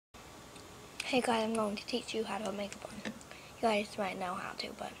Hey guys, I'm going to teach you how to make a bun. You guys might know how to,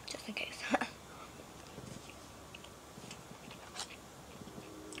 but just in case.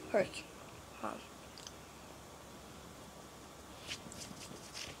 First, get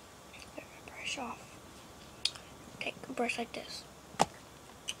my brush off. Take a brush like this.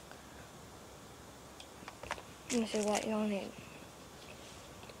 And this is what you'll need.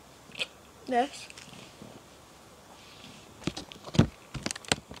 This.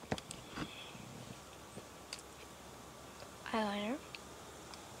 Eyeliner.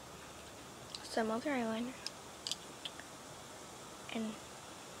 Some other eyeliner. And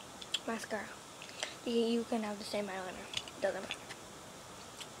mascara. You can have the same eyeliner. Doesn't matter.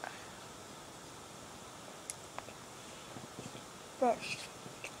 First,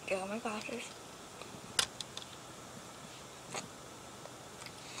 get on my glasses.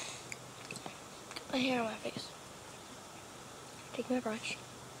 Get my hair on my face. Take my brush.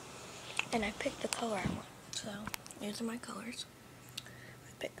 And I pick the color I want. So, these are my colors. I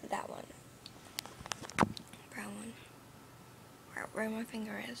picked that one. Brown one. Right where my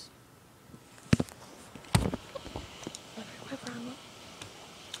finger is. I pick my brown one.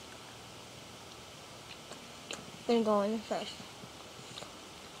 Then go in the face.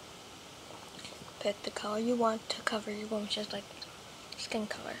 Pick the color you want to cover your wound, just like skin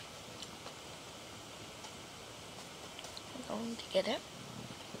color. I'm going to get it.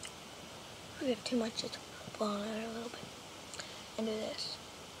 If you have too much, just blow on it a little bit. And do this.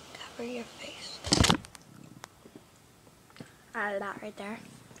 Cover your face. Add that right there.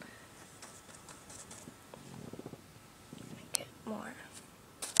 Get more.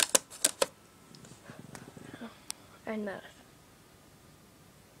 And this.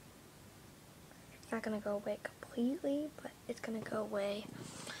 It's not going to go away completely, but it's going to go away.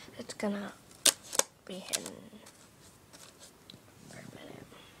 It's going to be hidden for a minute.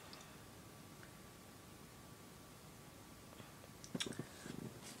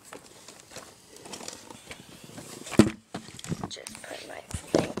 Just put my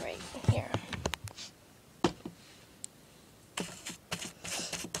thing right here.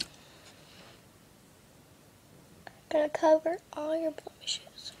 Gonna cover all your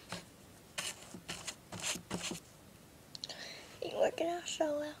blemishes. Ain't working out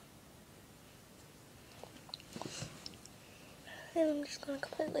so well. And I'm just gonna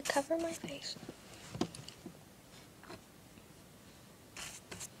completely cover my face.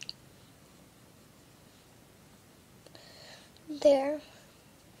 There,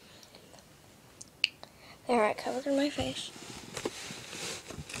 I covered my face.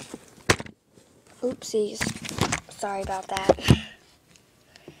 Oopsies. Sorry about that.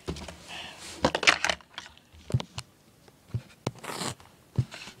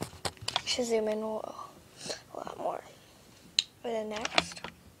 Should zoom in a lot more. And then next,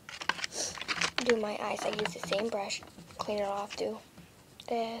 do my eyes. I use the same brush, clean it off, do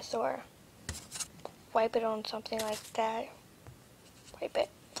this, or wipe it on something like that. Wipe it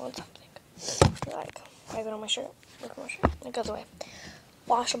on something. Like, wipe it on my shirt. Look at my shirt. It goes away.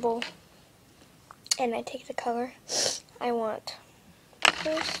 Washable. And I take the color I want.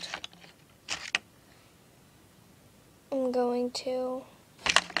 First, I'm going to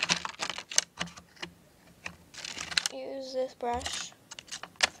use this brush.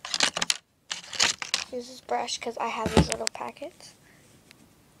 Use this brush because I have these little packets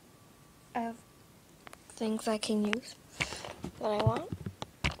of things I can use that I want.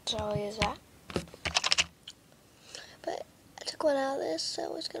 So I'll use that. But I took one out of this,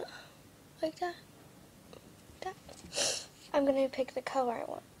 so it's gonna like that. I'm going to pick the color I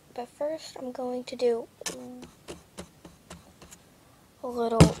want. But first, I'm going to do a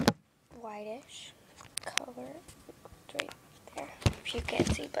little whitish color right there. If you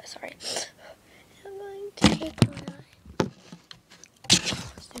can't see, but sorry. I'm going to take my eye.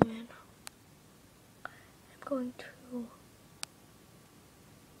 Zoom in. I'm going to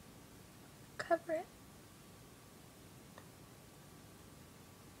cover it.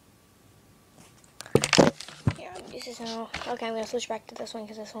 This is now, okay, I'm going to switch back to this one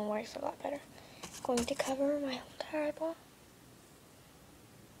because this one works a lot better. I'm going to cover my entire eyeball.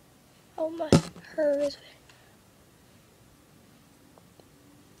 Oh my, hers.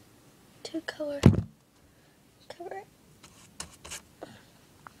 To cover it.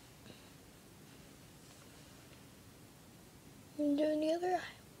 I'm doing the other eye.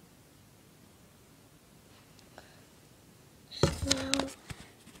 So now,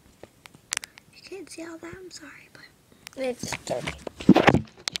 you can't see all that, I'm sorry, but it's dirty.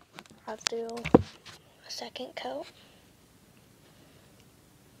 I'll do a second coat.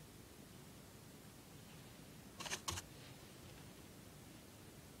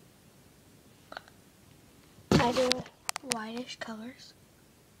 I do whitish colors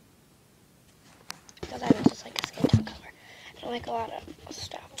because I know just like a skin tone color. I don't like a lot of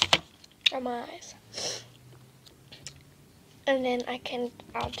stuff on my eyes. And then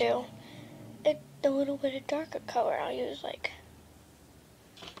I'll do a little bit of darker color. I'll use like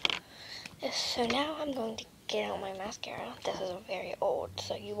this. So now I'm going to get out my mascara. This is very old,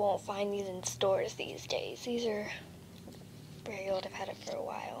 so you won't find these in stores these days. These are very old. I've had it for a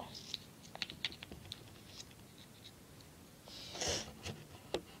while.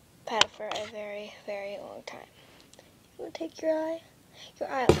 I've had it for a very, very long time. You want to take your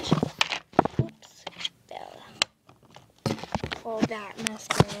eyelash. Oops. There. Well, that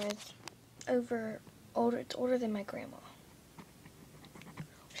mascara is older. It's older than my grandma.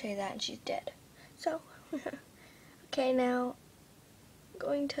 I'll show you that, and she's dead. So, okay, now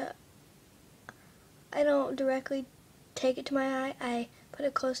I don't directly take it to my eye. I put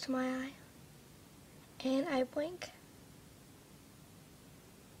it close to my eye, and I blink.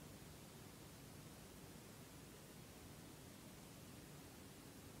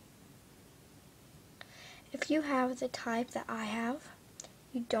 If you have the type that I have,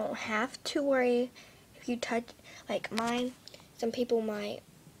 you don't have to worry if you touch, like mine. Some people might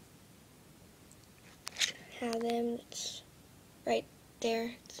have them. It's right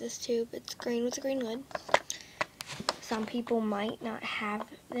there. It's this tube. It's green with a green lid. Some people might not have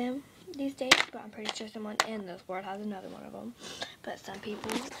them these days, but I'm pretty sure someone in this world has another one of them. But some people,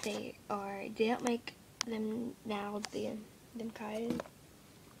 they don't make them now. Them kind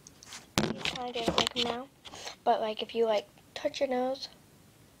of don't make them now. But like if you like touch your nose,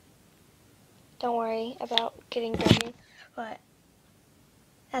 don't worry about getting dirty. But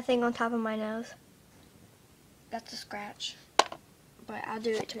that thing on top of my nose, that's a scratch. But I'll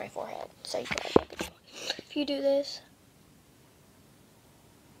do it to my forehead. So you guys, if you do this,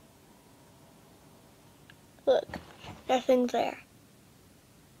 look, nothing's there.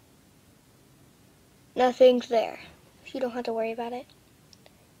 Nothing's there. You don't have to worry about it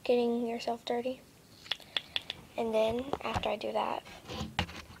getting yourself dirty. And then after I do that, I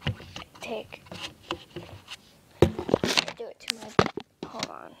do it to my, hold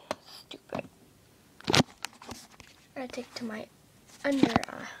on, stupid. I take it to my under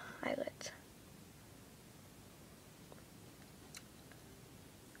eyelids.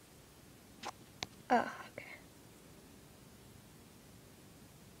 Oh, okay.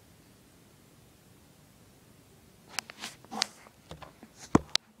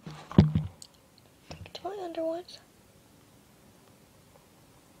 Take it to my under ones.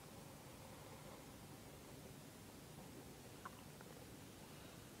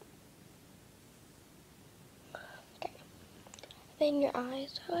 Okay. Then your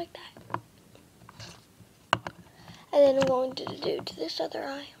eyes are like that. And then I'm going to do to this other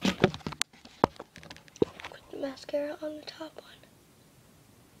eye. Put the mascara on the top one.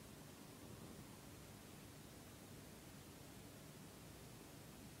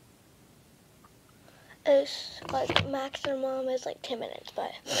 It's like maximum is like 10 minutes,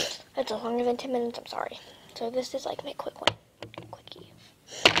 but it's longer than 10 minutes, I'm sorry. So this is like my quickie.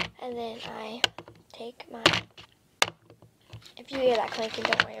 And then I take my, if you hear that clanking,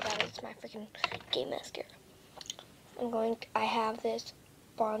 don't worry about it, it's my freaking game mascara. I have this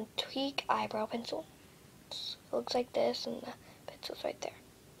Bontique eyebrow pencil. It looks like this, and the pencil's right there.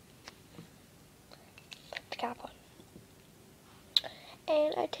 Put the cap on.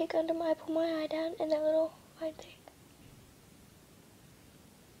 And I pull my eye down in that little white thing.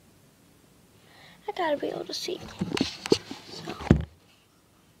 I gotta be able to see. So.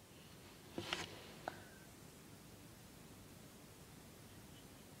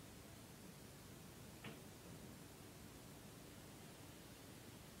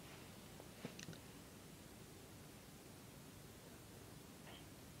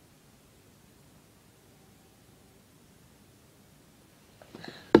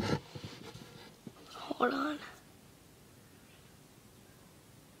 Hold on.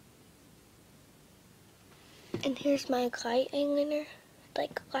 And here's my light eyeliner,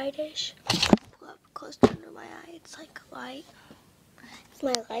 like lightish. Pull up close to under my eye. It's like light. It's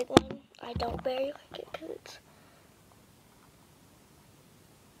my light one. I don't very like it because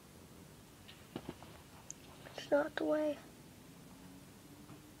it's not the way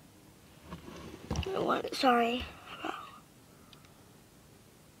I want it. Sorry.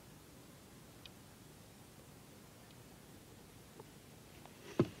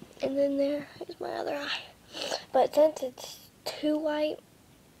 And then there is my other eye. But since it's too light,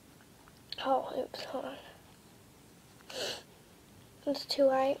 oh, oops, hold on. Since it's too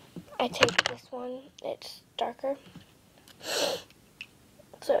light, I take this one. It's darker.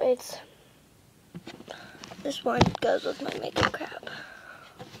 So it's This one goes with my makeup crap.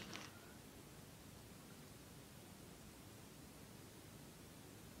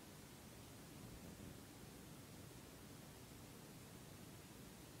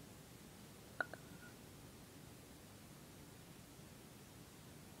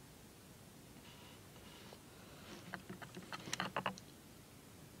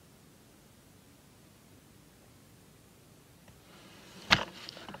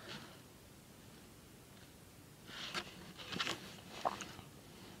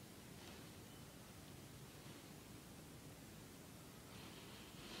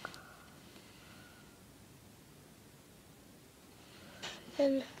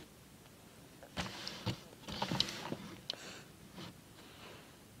 And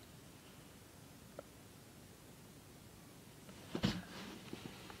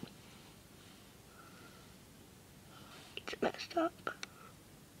it's messed up.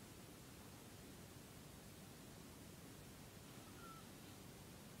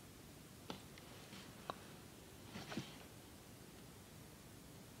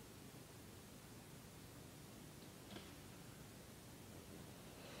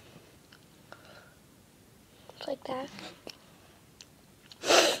 It's like that.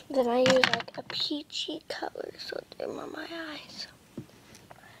 Then I use like a peachy color, so they're on my eyes.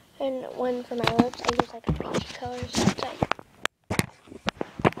 And one for my lips, I use like a peachy color, so it's like,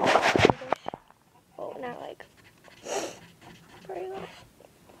 oh, not like very well.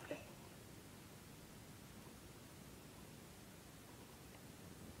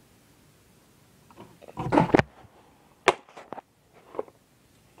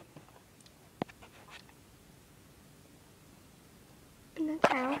 And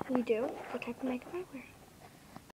that's how we do the type of makeup I wear.